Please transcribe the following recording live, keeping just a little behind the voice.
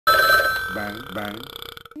bang, bang.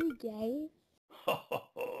 You gay? Ho, ho,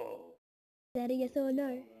 ho. Is that a yes or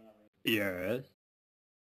no? Yes.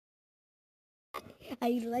 Are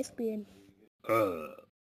you lesbian? Uh,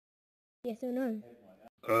 Yes or no?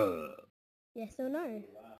 Yes or no?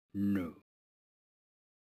 no.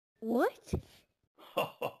 What? Ho,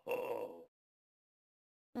 ho, ho.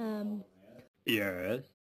 Yes.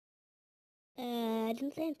 I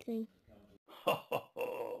didn't say anything. Ho, ho,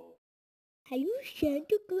 ho. Are you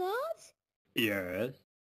Santa Claus? Yes.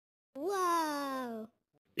 Wow.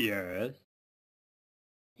 Yes.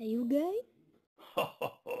 Are you gay? Ho,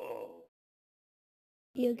 ho, ho.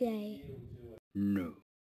 You're gay. No.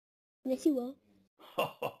 Yes, you are. Ho,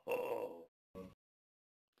 ho, ho.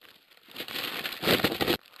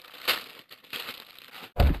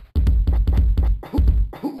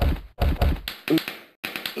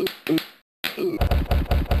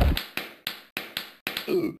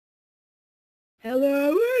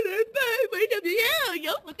 Hello, baby.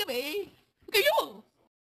 Yo, look at me. Look at you.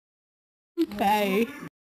 Okay.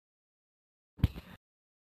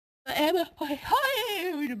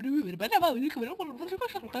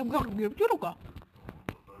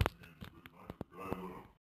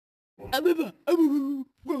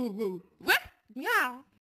 What? Meow.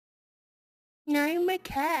 I'm a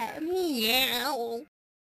cat. Meow.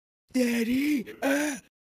 Daddy.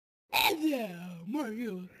 Hello,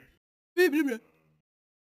 Mario. Hey,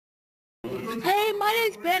 my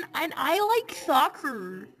name's Ben, and I like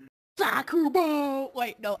soccer. Soccer ball.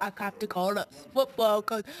 Wait, no, I have to call it football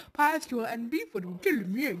because Pastor and Beaver don't kill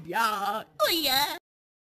me. Yeah. Oh, yeah.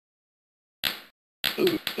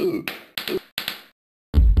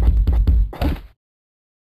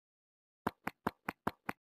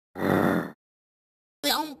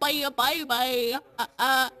 Don't be a baby.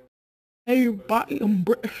 Hey, buddy, I'm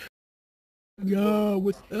British. Yeah,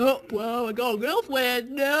 what's up? Well, I got a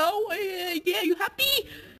girlfriend now. Yeah, you happy?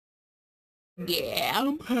 Yeah,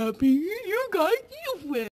 I'm happy. You got a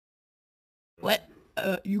girlfriend. What?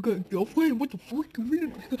 You got a girlfriend? What the fuck?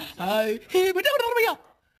 Hey, but no.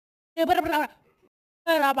 Hey,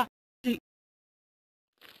 but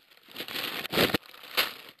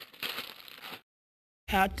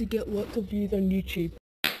how to get lots of views on YouTube.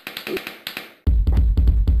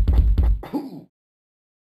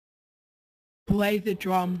 Play the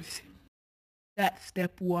drums. That's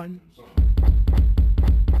step 1.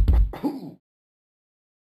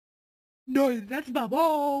 No, that's my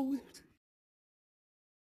balls.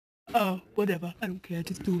 Oh, whatever. I don't care.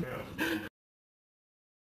 Just do it.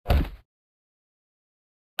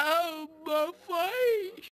 Oh, my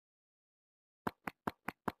face.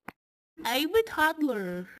 I'm a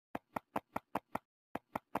toddler.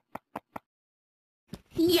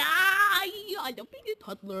 Yeah, I'm a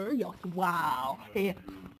toddler. Yeah, wow. Yeah.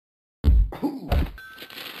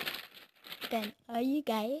 Ben, are you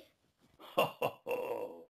gay? Ho, ho,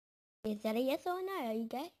 ho. Is that a yes or no? Are you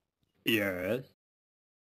gay? Yes.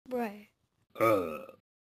 Bro.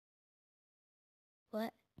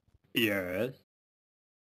 What? Yes.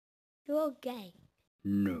 You're gay.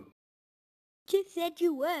 No. Just said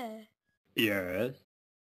you were. Yes.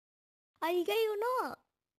 Are you gay or not?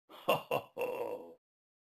 Ho, ho, ho.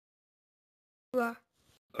 Bro.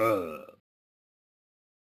 Uh,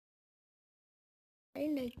 I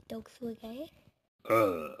didn't know dogs were gay.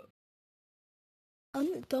 uh.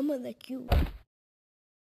 I'm dumber than you.